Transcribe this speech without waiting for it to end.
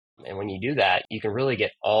And when you do that, you can really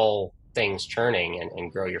get all things churning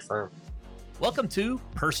and grow your firm. Welcome to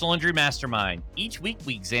Personal Injury Mastermind. Each week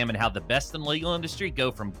we examine how the best in the legal industry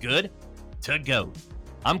go from good to go.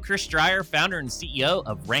 I'm Chris Dreyer, founder and CEO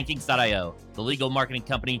of Rankings.io, the legal marketing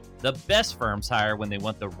company the best firms hire when they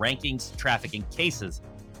want the rankings, traffic, and cases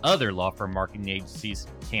other law firm marketing agencies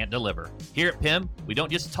can't deliver. Here at PIM, we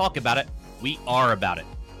don't just talk about it, we are about it.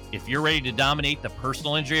 If you're ready to dominate the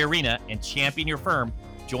personal injury arena and champion your firm,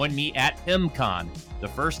 join me at PIMCon, the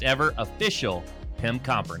first ever official PIM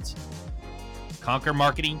conference. Conquer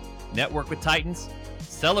marketing, network with titans,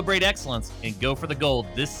 celebrate excellence, and go for the gold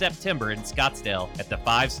this September in Scottsdale at the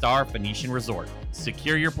 5-star Phoenician Resort.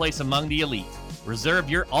 Secure your place among the elite. Reserve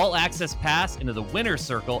your all-access pass into the winner's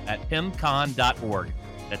circle at pimcon.org.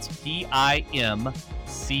 That's PIMCON.org,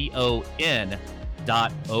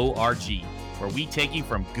 where we take you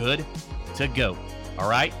from good to go. All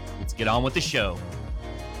right, let's get on with the show.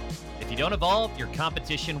 If you don't evolve, your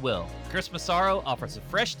competition will. Chris Massaro offers a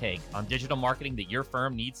fresh take on digital marketing that your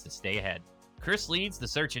firm needs to stay ahead. Chris leads the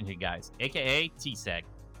Search Engine Guys, aka TSEG.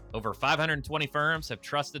 Over 520 firms have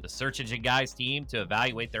trusted the Search Engine Guys team to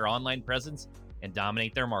evaluate their online presence and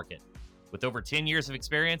dominate their market. With over 10 years of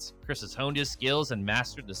experience, Chris has honed his skills and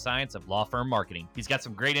mastered the science of law firm marketing. He's got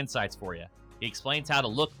some great insights for you. He explains how to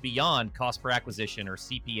look beyond cost per acquisition or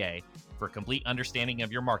CPA for a complete understanding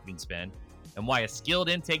of your marketing spend, and why a skilled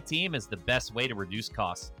intake team is the best way to reduce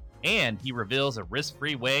costs. And he reveals a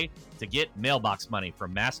risk-free way to get Mailbox money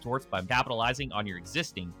from Mass Torts by capitalizing on your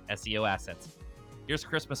existing SEO assets. Here's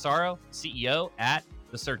Chris Massaro, CEO at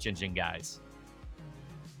the Search Engine Guys.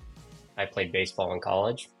 I played baseball in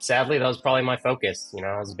college. Sadly, that was probably my focus.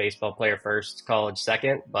 I was a baseball player first, college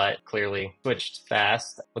second, but clearly switched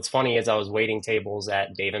fast. What's funny is I was waiting tables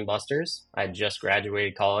at Dave & Buster's. I had just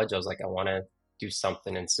graduated college. I was like, I want to do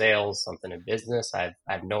something in sales, something in business. I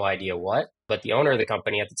have no idea what. But the owner of the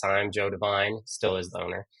company at the time, Joe Devine, still is the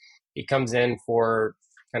owner. He comes in for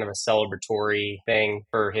kind of a celebratory thing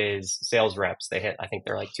for his sales reps. They hit, I think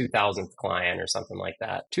they're like 2,000th client or something like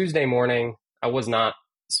that. Tuesday morning, I was not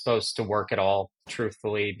supposed to work at all.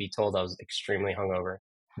 Truthfully, be told I was extremely hungover.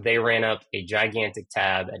 They ran up a gigantic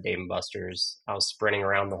tab at Dave & Buster's. I was sprinting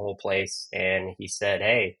around the whole place, and he said,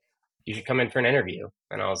 "Hey, you should come in for an interview."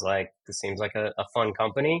 And I was like, this seems like a fun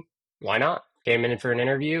company. Why not? Came in for an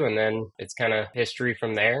interview, and then it's kind of history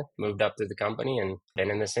from there. Moved up through the company and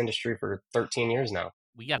been in this industry for 13 years now.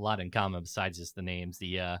 We got a lot in common besides just the names.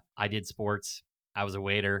 I did sports. I was a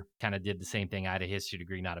waiter, kind of did the same thing. I had a history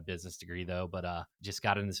degree, not a business degree though, but just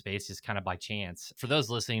got in the space just kind of by chance. For those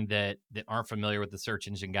listening that aren't familiar with the Search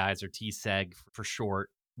Engine Guys, or TSEG for short,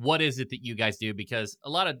 what is it that you guys do? Because a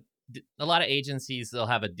lot of agencies, they'll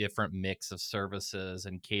have a different mix of services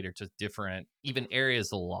and cater to different even areas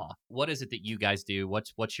of the law. What is it that you guys do?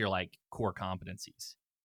 What's your like core competencies?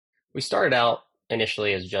 We started out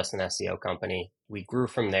initially as just an SEO company. We grew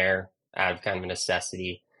from there out of kind of a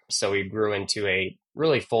necessity. So we grew into a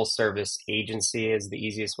really full service agency is the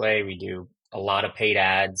easiest way. We do a lot of paid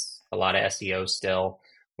ads, a lot of SEO still.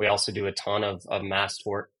 We also do a ton of mass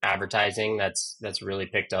tort advertising that's really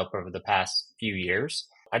picked up over the past few years.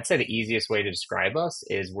 I'd say the easiest way to describe us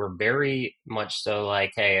is we're very much so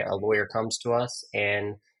like, hey, a lawyer comes to us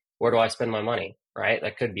and where do I spend my money, right?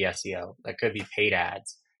 That could be SEO. That could be paid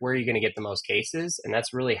ads. Where are you going to get the most cases? And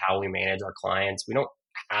that's really how we manage our clients. We don't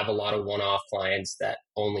have a lot of one-off clients that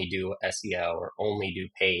only do SEO or only do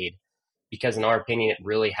paid, because in our opinion, it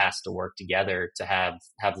really has to work together to have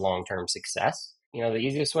long-term success. The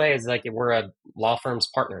easiest way is like if we're a law firm's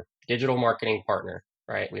partner, digital marketing partner,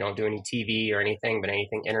 right? We don't do any TV or anything, but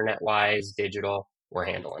anything internet-wise, digital, we're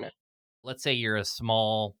handling it. Let's say you're a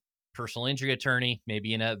small personal injury attorney,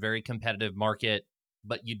 maybe in a very competitive market,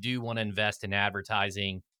 but you do want to invest in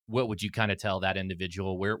advertising. What would you kind of tell that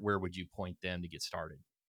individual? Where would you point them to get started?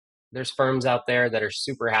 There's firms out there that are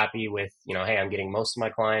super happy with, hey, I'm getting most of my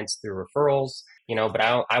clients through referrals, but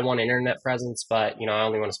I want internet presence, but, I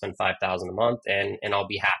only want to spend $5,000 a month and I'll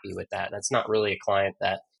be happy with that. That's not really a client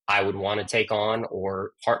that I would want to take on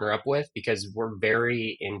or partner up with, because we're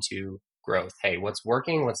very into growth. Hey, what's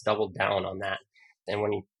working? Let's double down on that. And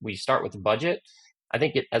when we start with the budget, I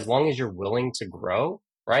think as long as you're willing to grow,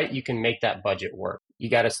 right, you can make that budget work. You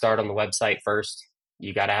got to start on the website first.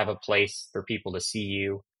 You got to have a place for people to see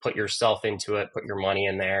you, put yourself into it, put your money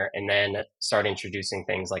in there, and then start introducing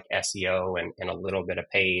things like SEO and a little bit of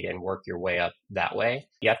paid and work your way up that way.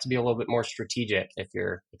 You have to be a little bit more strategic if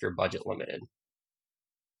you're budget limited.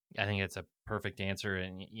 I think it's a perfect answer.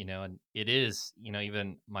 And, and it is,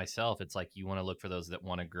 even myself, it's like you want to look for those that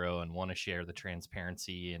want to grow and want to share the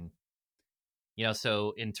transparency. And,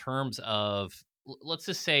 so in terms of let's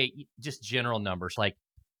just say just general numbers, like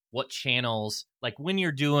what channels, like when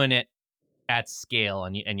you're doing it at scale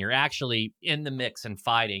and you're actually in the mix and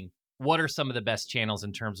fighting, what are some of the best channels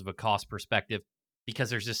in terms of a cost perspective? Because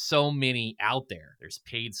there's just so many out there. There's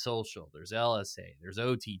paid social, there's LSA, there's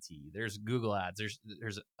OTT, there's Google Ads,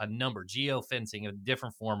 there's a number, geofencing, a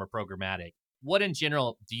different form of programmatic. What in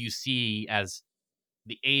general do you see as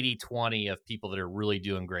the 80/20 of people that are really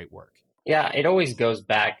doing great work? Yeah, it always goes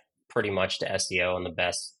back pretty much to SEO and the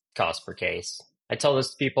best cost per case. I tell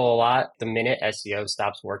this to people a lot. The minute SEO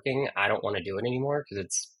stops working, I don't want to do it anymore because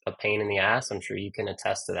it's a pain in the ass. I'm sure you can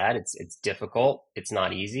attest to that. It's difficult. It's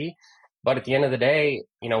not easy. But at the end of the day,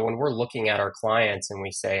 when we're looking at our clients and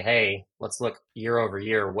we say, hey, let's look year over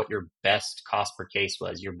year what your best cost per case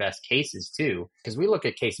was, your best cases too, because we look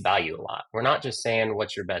at case value a lot. We're not just saying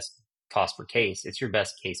what's your best cost per case, it's your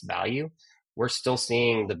best case value. We're still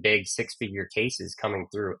seeing the big 6-figure cases coming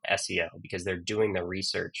through SEO because they're doing the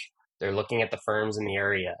research. They're looking at the firms in the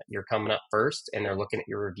area. You're coming up first and they're looking at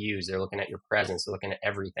your reviews. They're looking at your presence. They're looking at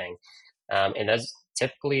everything. And those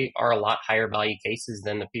typically are a lot higher value cases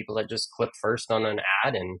than the people that just click first on an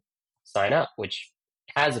ad and sign up, which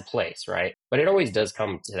has a place, right? But it always does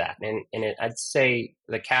come to that. I'd say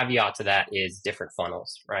the caveat to that is different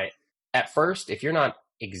funnels, right? At first, if you're not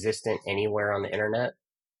existent anywhere on the internet,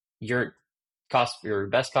 your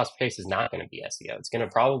best cost per case is not going to be SEO. It's going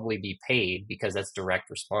to probably be paid because that's direct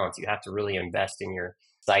response. You have to really invest in your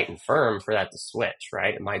site and firm for that to switch,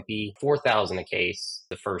 right? It might be 4,000 a case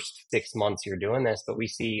the first 6 months you're doing this, but we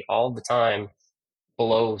see all the time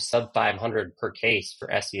below sub 500 per case for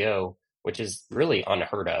SEO, which is really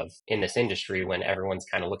unheard of in this industry when everyone's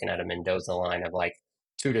kind of looking at a Mendoza line of like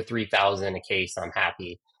 2 to 3,000 a case. I'm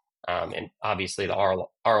happy. And obviously the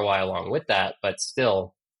ROI along with that, but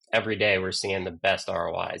still every day we're seeing the best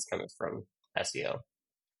ROIs coming from SEO.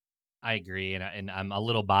 I agree, and I'm a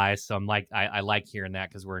little biased, so I like hearing that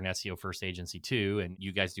because we're an SEO first agency too, and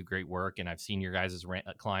you guys do great work, and I've seen your guys'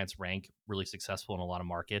 clients rank really successful in a lot of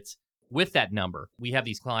markets. With that number, we have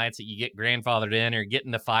these clients that you get grandfathered in or getting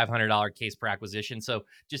the $500 case per acquisition. So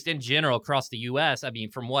just in general across the U.S., I mean,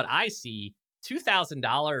 from what I see,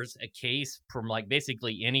 $2,000 a case from like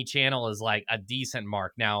basically any channel is like a decent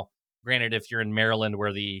mark. Now, granted, if you're in Maryland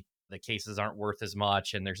where the cases aren't worth as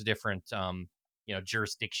much and there's different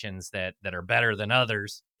jurisdictions that are better than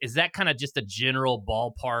others, is that kind of just a general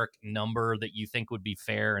ballpark number that you think would be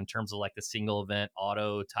fair in terms of like the single event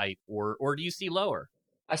auto type, or do you see lower?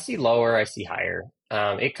 I see lower, I see higher.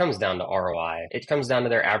 It comes down to ROI. It comes down to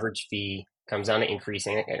their average fee, comes down to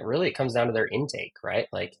increasing it. And really, it comes down to their intake, right?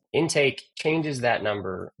 Like intake changes that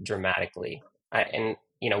number dramatically.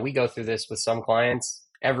 We go through this with some clients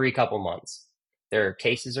every couple months. Their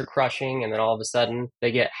cases are crushing, and then all of a sudden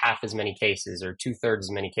they get half as many cases or 2/3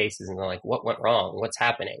 as many cases. And they're like, what went wrong? What's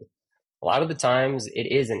happening? A lot of the times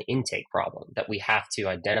it is an intake problem that we have to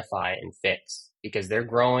identify and fix because they're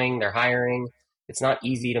growing, they're hiring. It's not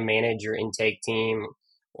easy to manage your intake team,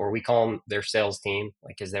 or we call them their sales team,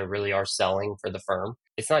 like, because they really are selling for the firm.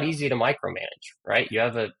 It's not easy to micromanage, right? You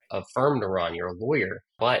have a firm to run, you're a lawyer,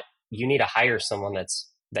 but you need to hire someone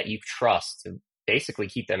that you trust to basically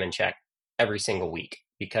keep them in check every single week,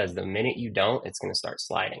 because the minute you don't, it's going to start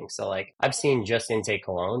sliding. So like I've seen just intake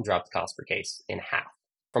alone drop the cost per case in half.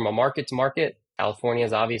 From a market to market, California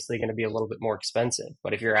is obviously going to be a little bit more expensive.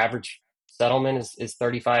 But if your average settlement is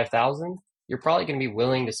 35,000, you're probably going to be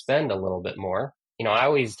willing to spend a little bit more. I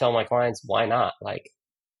always tell my clients, why not? Like,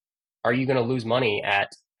 are you going to lose money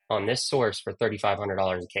on this source for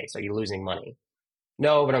 $3,500 a case? Are you losing money?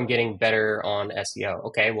 No, but I'm getting better on SEO.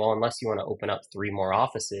 Okay, well, unless you want to open up 3 more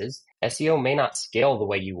offices, SEO may not scale the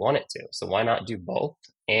way you want it to. So why not do both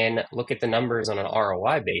and look at the numbers on an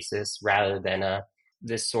ROI basis rather than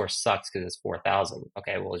this source sucks because it's 4,000.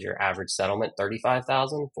 Okay, well, is your average settlement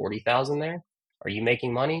 35,000, 40,000 there? Are you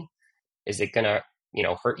making money? Is it going to,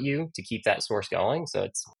 hurt you to keep that source going? So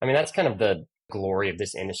that's kind of the glory of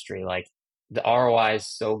this industry. Like the ROI is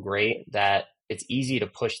so great that it's easy to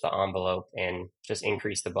push the envelope and just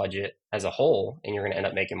increase the budget as a whole, and you're going to end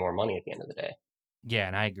up making more money at the end of the day. Yeah,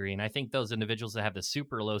 and I agree. And I think those individuals that have the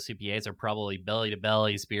super low CPAs are probably belly to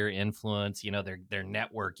belly, sphere influence, they're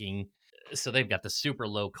networking. So they've got the super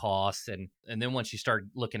low costs. And then once you start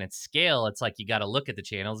looking at scale, it's like you got to look at the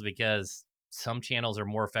channels because some channels are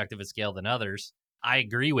more effective at scale than others. I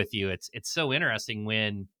agree with you. It's so interesting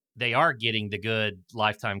when they are getting the good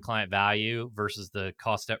lifetime client value versus the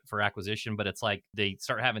cost for acquisition, but it's like they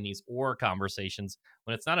start having these or conversations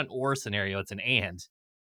when it's not an or scenario, it's an and.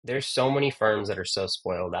 There's so many firms that are so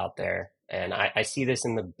spoiled out there. And I see this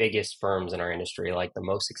in the biggest firms in our industry, like the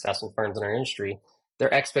most successful firms in our industry.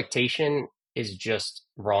 Their expectation is just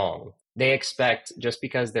wrong. They expect just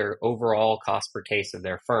because their overall cost per case of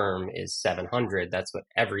their firm is 700, that's what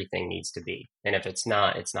everything needs to be. And if it's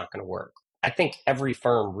not going to work. I think every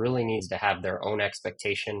firm really needs to have their own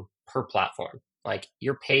expectation per platform. Like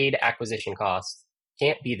your paid acquisition costs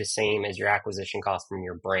can't be the same as your acquisition cost from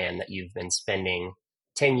your brand that you've been spending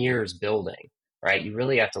 10 years building, right? You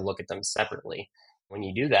really have to look at them separately. When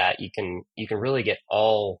you do that, you can really get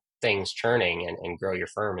all things churning and grow your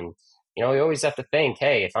firm. And you know, you always have to think,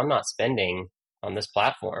 hey, if I'm not spending on this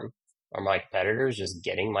platform, are my competitors just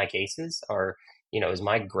getting my cases? Or, you know, is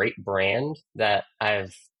my great brand that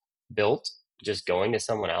I've built just going to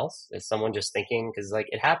someone else? Is someone just thinking, because like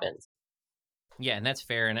it happens. Yeah, and that's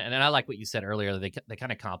fair. And I like what you said earlier. They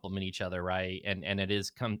kind of complement each other, right? And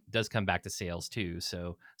it does come back to sales too.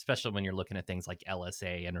 So especially when you're looking at things like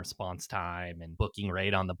LSA and response time and booking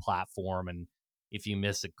rate on the platform, and if you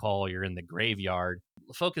miss a call, you're in the graveyard.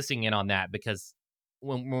 Focusing in on that, because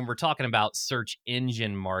when we're talking about search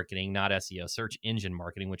engine marketing, not SEO, search engine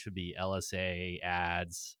marketing, which would be LSA,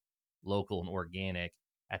 ads, local and organic,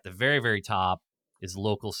 at the very, very top is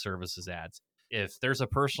local services ads. If there's a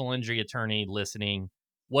personal injury attorney listening,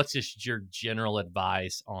 what's just your general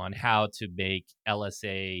advice on how to make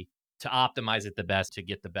LSA, to optimize it the best, to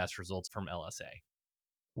get the best results from LSA?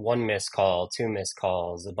 One missed call, two missed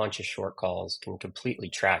calls, a bunch of short calls can completely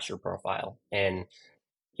trash your profile. And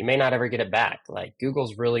you may not ever get it back. Like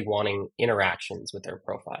Google's really wanting interactions with their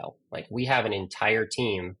profile. Like we have an entire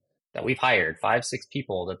team that we've hired, 5, 6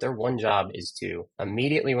 people, that their one job is to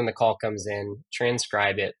immediately when the call comes in,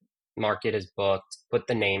 transcribe it, mark it as booked, put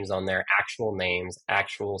the names on there, actual names,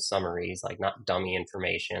 actual summaries, like not dummy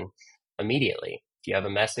information immediately. If you have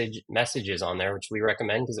messages on there, which we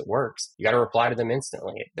recommend because it works, you got to reply to them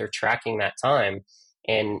instantly. They're tracking that time.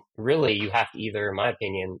 And really, you have to either, in my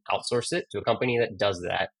opinion, outsource it to a company that does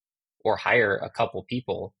that or hire a couple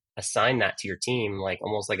people, assign that to your team, like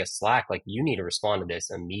almost like a Slack. Like you need to respond to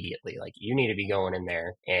this immediately. Like you need to be going in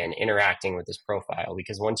there and interacting with this profile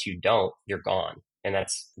because once you don't, you're gone. And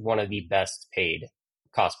that's one of the best paid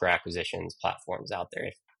cost per acquisitions platforms out there,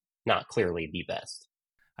 if not clearly the best.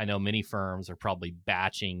 I know many firms are probably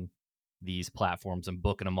batching these platforms and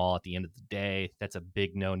booking them all at the end of the day. That's a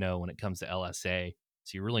big no when it comes to LSA.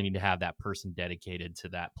 So you really need to have that person dedicated to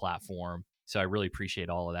that platform. So I really appreciate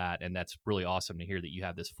all of that. And that's really awesome to hear that you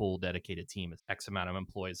have this full dedicated team of X amount of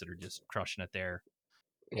employees that are just crushing it there.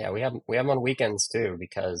 Yeah, we have them on weekends too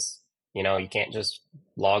because you know you can't just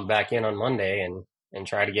log back in on Monday and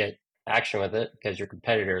try to get action with it because your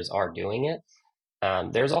competitors are doing it.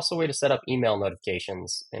 There's also a way to set up email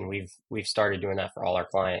notifications, and we've started doing that for all our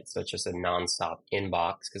clients. So it's just a nonstop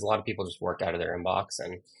inbox because a lot of people just work out of their inbox,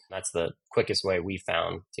 and that's the quickest way we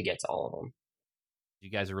found to get to all of them. You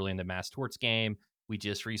guys are really in the Mass Torts game. We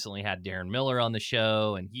just recently had Darren Miller on the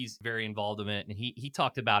show, and he's very involved in it. And he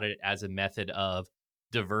talked about it as a method of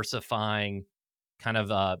diversifying kind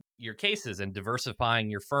of your cases and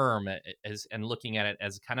diversifying your firm as, and looking at it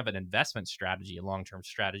as kind of an investment strategy, a long-term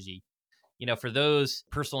strategy. You know, for those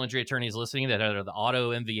personal injury attorneys listening that are the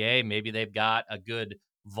auto MVA, maybe they've got a good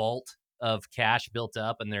vault of cash built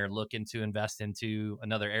up and they're looking to invest into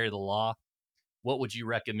another area of the law. What would you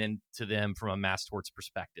recommend to them from a mass torts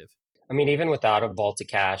perspective? I mean, even without a vault of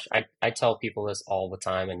cash, I tell people this all the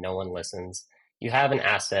time and no one listens. You have an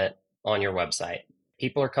asset on your website.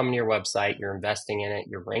 People are coming to your website, you're investing in it,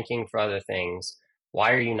 you're ranking for other things.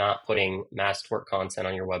 Why are you not putting mass tort content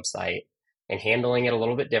on your website and handling it a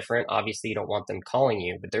little bit different? Obviously, you don't want them calling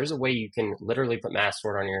you, but there's a way you can literally put mass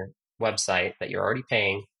tort on your website that you're already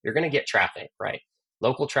paying. You're going to get traffic, right?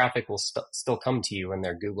 Local traffic will still come to you when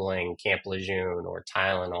they're Googling Camp Lejeune or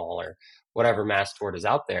Tylenol or whatever mass tort is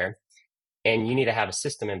out there. And you need to have a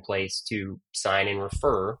system in place to sign and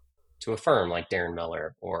refer to a firm like Darren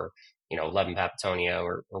Miller or, you know, Levin Papatonio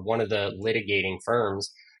or one of the litigating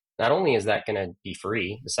firms. Not only is that going to be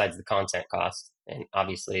free besides the content cost, and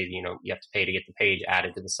obviously, you know, you have to pay to get the page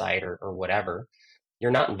added to the site or whatever. You're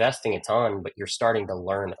not investing a ton, but you're starting to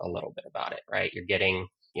learn a little bit about it, right? You're getting,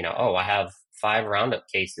 you know, oh, I have 5 roundup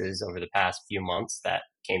cases over the past few months that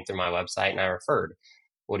came through my website and I referred.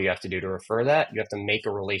 What do you have to do to refer that? You have to make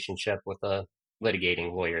a relationship with a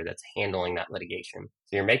litigating lawyer that's handling that litigation.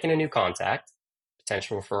 So you're making a new contact,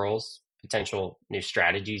 potential referrals, potential new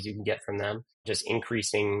strategies you can get from them, just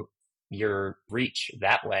increasing your reach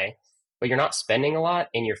that way. But you're not spending a lot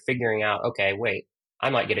and you're figuring out, okay, wait,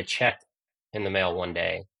 I might get a check in the mail one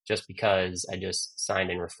day just because I just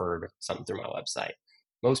signed and referred something through my website.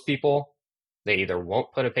 Most people, they either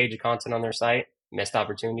won't put a page of content on their site, missed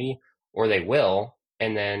opportunity, or they will,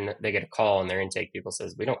 and then they get a call and their intake people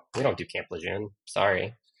says, we don't do Camp Lejeune.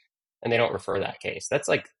 Sorry. and they don't refer that case.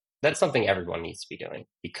 That's something everyone needs to be doing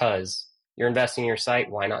because you're investing in your site.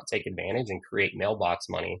 Why not take advantage and create mailbox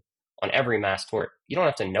money on every mass tort? You don't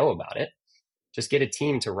have to know about it. Just get a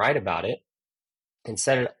team to write about it and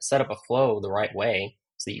set up a flow the right way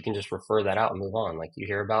so that you can just refer that out and move on. Like you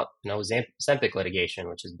hear about, Ozempic litigation,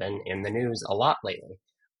 which has been in the news a lot lately.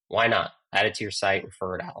 Why not add it to your site,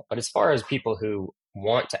 refer it out? But as far as people who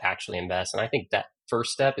want to actually invest, and I think that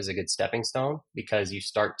first step is a good stepping stone because you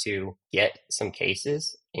start to get some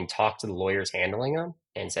cases and talk to the lawyers handling them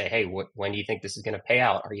and say, hey, when do you think this is going to pay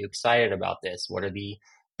out? Are you excited about this? What are the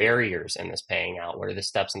barriers in this paying out? What are the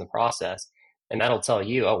steps in the process? And that'll tell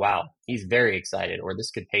you, oh, wow, he's very excited, or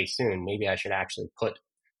this could pay soon. Maybe I should actually put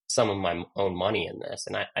some of my own money in this.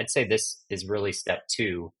 And I'd say this is really step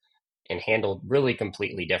two and handled really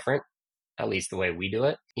completely different, at least the way we do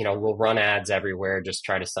it. We'll run ads everywhere, just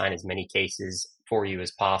try to sign as many cases for you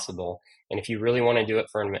as possible. And if you really want to do it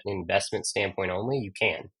for an investment standpoint only, you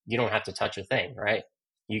can. You don't have to touch a thing, right?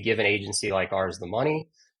 You give an agency like ours the money.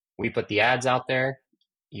 We put the ads out there.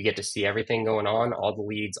 You get to see everything going on, all the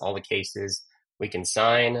leads, all the cases. We can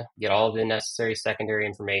sign, get all the necessary secondary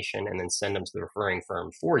information, and then send them to the referring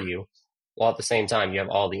firm for you, while at the same time, you have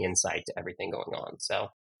all the insight to everything going on. So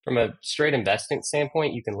from a straight investment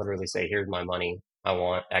standpoint, you can literally say, here's my money. I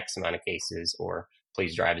want X amount of cases, or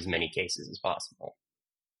please drive as many cases as possible.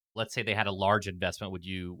 Let's say they had a large investment. Would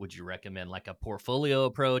you recommend like a portfolio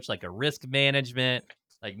approach, like a risk management?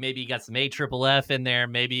 Like maybe you got some AFFF in there.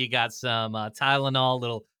 Maybe you got some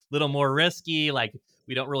Tylenol, little more risky. Like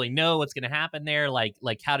we don't really know what's going to happen there. Like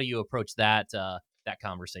how do you approach that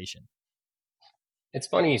conversation? It's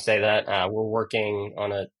funny you say that. We're working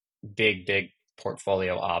on a big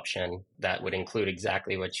portfolio option that would include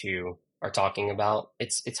exactly what you are talking about.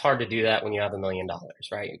 It's hard to do that when you have $1 million,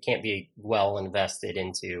 right? You can't be well invested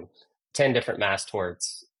into 10 different mass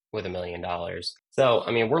torts with $1 million. So,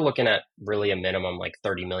 I mean, we're looking at really a minimum like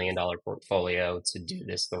 $30 million portfolio to do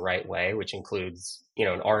this the right way, which includes,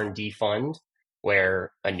 an R&D fund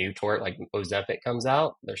where a new tort like Ozempic comes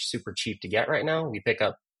out. They're super cheap to get right now. We pick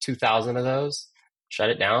up 2,000 of those, shut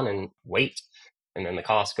it down and wait. And then the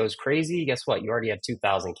cost goes crazy. Guess what? You already have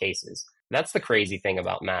 2,000 cases. That's the crazy thing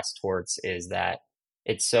about mass torts is that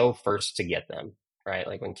it's so first to get them, right?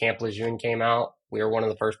 Like when Camp Lejeune came out, we were one of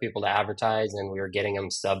the first people to advertise and we were getting them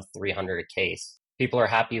sub 300 a case. People are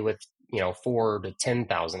happy with, 4 to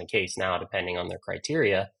 10,000 a case now, depending on their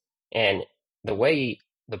criteria. And the way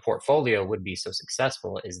the portfolio would be so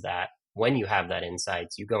successful is that when you have that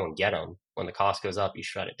insights, you go and get them. When the cost goes up, you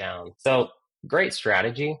shut it down. So great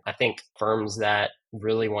strategy. I think firms that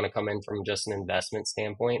really want to come in from just an investment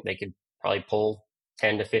standpoint, they could probably pull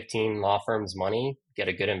 10 to 15 law firms' money, get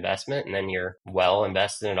a good investment, and then you're well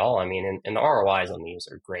invested in it all. I mean, and the ROIs on these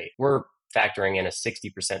are great. We're factoring in a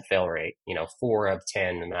 60% fail rate, 4 of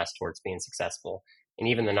 10 mass torts being successful. And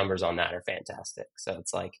even the numbers on that are fantastic. So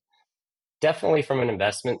it's like, definitely from an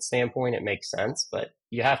investment standpoint, it makes sense, but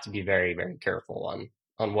you have to be very, very careful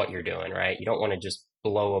on what you're doing, right? You don't want to just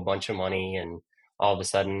blow a bunch of money and all of a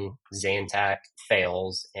sudden Zantac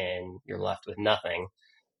fails and you're left with nothing.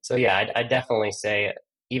 So yeah, I'd definitely say,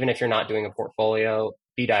 even if you're not doing a portfolio,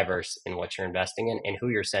 be diverse in what you're investing in and who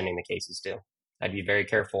you're sending the cases to. I'd be very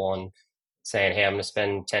careful on saying, hey, I'm going to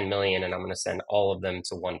spend 10 million and I'm going to send all of them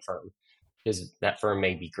to one firm, because that firm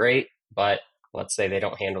may be great, but let's say they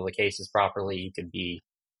don't handle the cases properly, you could be,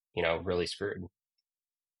 really screwed.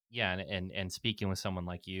 Yeah, and speaking with someone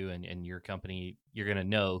like you and your company, you're going to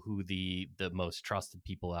know who the most trusted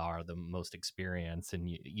people are, the most experienced, and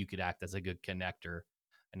you could act as a good connector.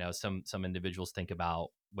 I know some individuals think about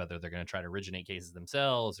whether they're going to try to originate cases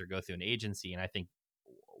themselves or go through an agency, and I think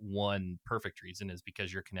one perfect reason is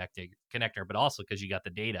because you're connector, but also because you got the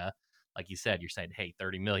data. Like you said, you're saying, hey,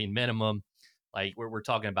 30 million minimum. Like we're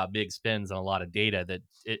talking about big spends on a lot of data that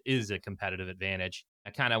it is a competitive advantage. I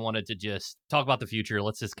kind of wanted to just talk about the future.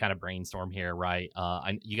 Let's just kind of brainstorm here, right?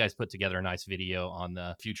 You guys put together a nice video on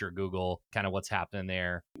the future of Google, kind of what's happening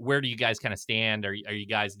there. Where do you guys kind of stand? Are you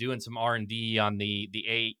guys doing some R&D on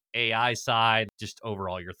the AI side? Just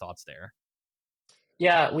overall, your thoughts there.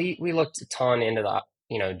 Yeah, we looked a ton into the,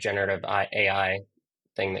 generative AI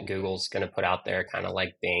thing that Google's going to put out there, kind of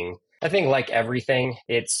like Bing. I think like everything,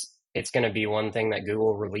 it's going to be one thing that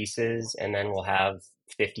Google releases and then we'll have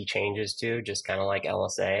 50 changes to, just kind of like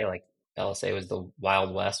LSA. Like LSA was the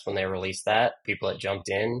Wild West when they released that. People that jumped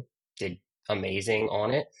in did amazing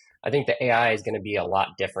on it. I think the AI is going to be a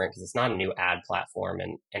lot different because it's not a new ad platform.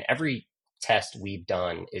 And every test we've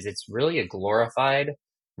done is it's really a glorified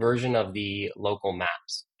version of the local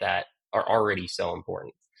maps that are already so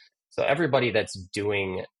important. So everybody that's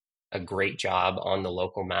doing a great job on the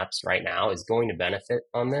local maps right now is going to benefit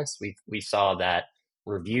on this. We saw that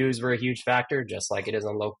reviews were a huge factor, just like it is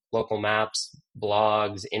on local maps,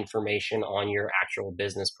 blogs, information on your actual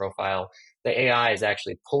business profile. The AI is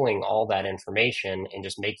actually pulling all that information and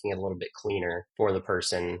just making it a little bit cleaner for the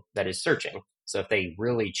person that is searching. So if they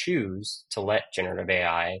really choose to let generative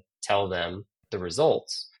AI tell them the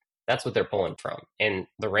results, that's what they're pulling from. And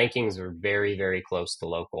the rankings are very, very close to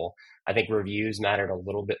local. I think reviews mattered a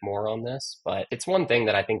little bit more on this, but it's one thing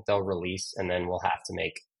that I think they'll release and then we'll have to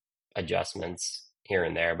make adjustments here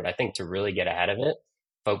and there. But I think to really get ahead of it,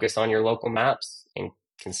 focus on your local maps and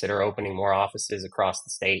consider opening more offices across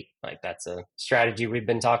the state. Like that's a strategy we've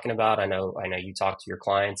been talking about. I know you talk to your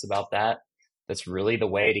clients about that. That's really the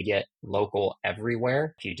way to get local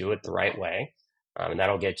everywhere if you do it the right way. And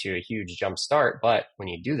that'll get you a huge jump start. But when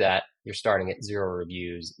you do that, you're starting at 0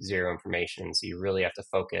 reviews, 0 information. So you really have to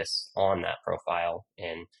focus on that profile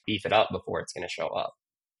and beef it up before it's going to show up.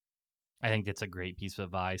 I think that's a great piece of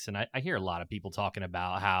advice. And I hear a lot of people talking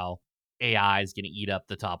about how AI is going to eat up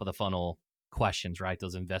the top of the funnel questions, right?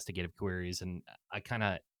 Those investigative queries. And I kind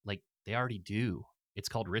of like, they already do. It's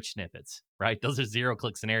called rich snippets, right? Those are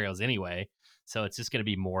 0-click scenarios anyway. So it's just going to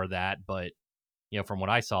be more of that. But from what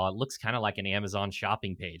I saw, it looks kind of like an Amazon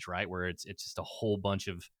shopping page, right? Where it's just a whole bunch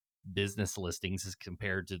of business listings as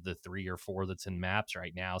compared to the 3 or 4 that's in maps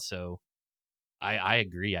right now. So I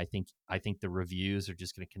agree. I think the reviews are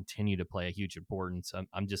just going to continue to play a huge importance.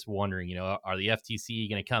 I'm just wondering, are the FTC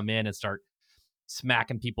going to come in and start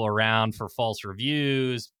smacking people around for false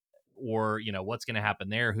reviews, or what's going to happen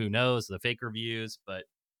there? Who knows? The fake reviews, but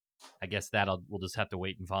I guess we'll just have to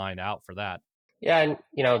wait and find out for that. Yeah, and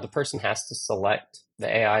the person has to select the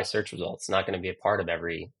AI search result. It's not going to be a part of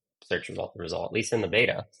every search result, at least in the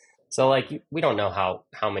beta. So we don't know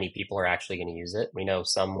how many people are actually going to use it. We know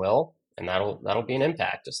some will, and that'll be an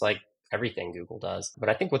impact, just like everything Google does. But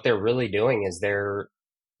I think what they're really doing is they're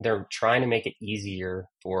trying to make it easier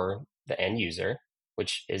for the end user,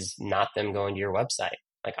 which is not them going to your website.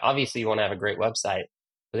 Like obviously you want to have a great website,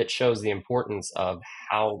 but it shows the importance of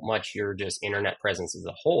how much your just internet presence as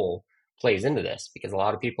a whole plays into this, because a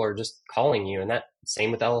lot of people are just calling you, and that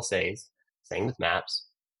same with LSAs, same with maps.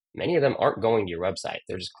 Many of them aren't going to your website.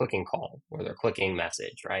 They're just clicking call or they're clicking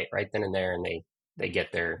message, right then and there, and they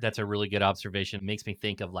get their. That's a really good observation. It makes me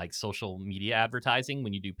think of like social media advertising.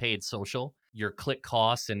 When you do paid social, your click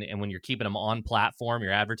costs and when you're keeping them on platform,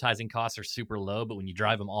 your advertising costs are super low. But when you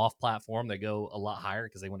drive them off platform, they go a lot higher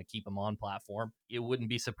because they want to keep them on platform. It wouldn't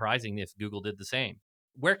be surprising if Google did the same.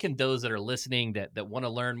 Where can those that are listening that want to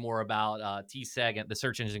learn more about TSEG and the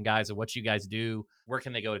search engine guys and what you guys do, where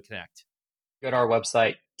can they go to connect? Go to our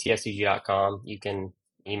website, tseg.com. You can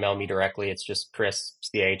email me directly. It's just Chris,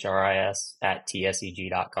 CHRIS, at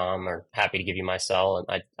tseg.com, or happy to give you my cell.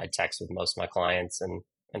 And I text with most of my clients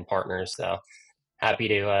and partners. So happy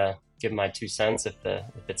to give my 2 cents if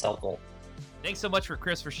it's helpful. Thanks so much for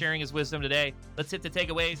Chris for sharing his wisdom today. Let's hit the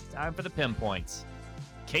takeaways. Time for the pinpoints.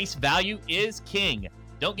 Case value is king.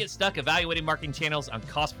 Don't get stuck evaluating marketing channels on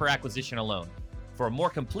cost per acquisition alone. For a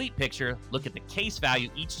more complete picture, look at the case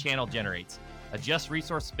value each channel generates. Adjust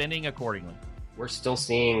resource spending accordingly. We're still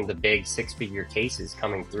seeing the big 6-figure cases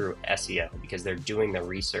coming through SEO because they're doing the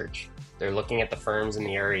research. They're looking at the firms in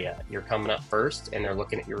the area. You're coming up first, and they're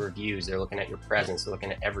looking at your reviews. They're looking at your presence. They're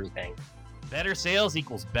looking at everything. Better sales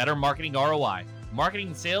equals better marketing ROI. Marketing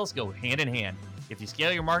and sales go hand in hand. If you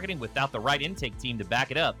scale your marketing without the right intake team to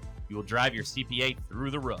back it up, you will drive your CPA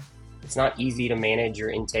through the roof. It's not easy to manage your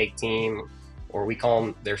intake team, or we call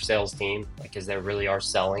them their sales team, because they really are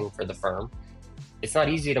selling for the firm. It's not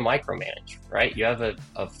easy to micromanage, right? You have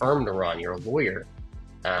a firm to run, you're a lawyer,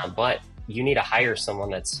 but you need to hire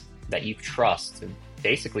someone that you trust to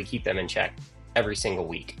basically keep them in check every single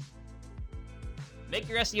week. Make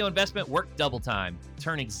your SEO investment work double time.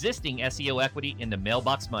 Turn existing SEO equity into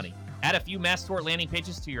mailbox money. Add a few mass tort landing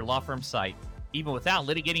pages to your law firm site. Even without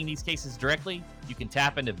litigating these cases directly, you can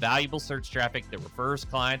tap into valuable search traffic that refers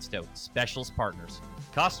clients to specialist partners.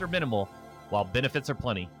 Costs are minimal, while benefits are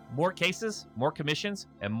plenty. More cases, more commissions,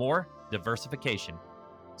 and more diversification.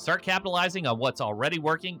 Start capitalizing on what's already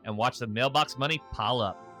working and watch the mailbox money pile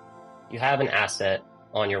up. You have an asset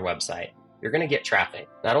on your website. You're going to get traffic.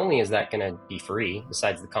 Not only is that going to be free,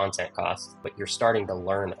 besides the content cost, but you're starting to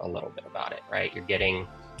learn a little bit about it, right? You're getting,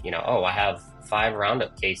 I have 5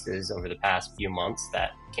 roundup cases over the past few months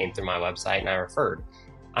that came through my website and I referred.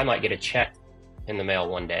 I might get a check in the mail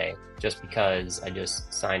one day just because I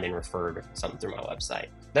just signed and referred something through my website.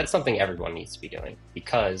 That's something everyone needs to be doing,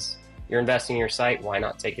 because you're investing in your site. Why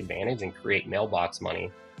not take advantage and create mailbox money?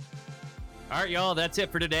 All right, y'all, that's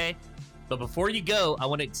it for today. But before you go, I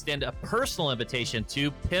want to extend a personal invitation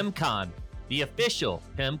to PIMCon, the official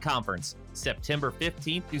PIM conference, September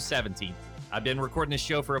 15th through 17th. I've been recording this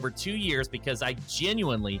show for over 2 years because I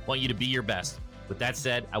genuinely want you to be your best. With that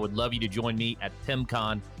said, I would love you to join me at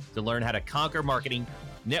PIMCon to learn how to conquer marketing,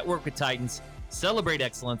 network with titans, celebrate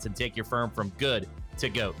excellence, and take your firm from good to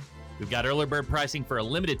GOAT. We've got early bird pricing for a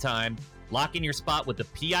limited time. Lock in your spot with the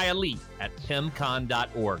PI Elite at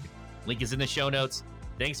PIMCon.org. Link is in the show notes.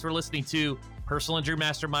 Thanks for listening to Personal Injury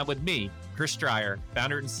Mastermind with me, Chris Stryer,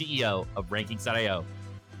 founder and CEO of Rankings.io.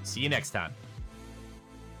 See you next time.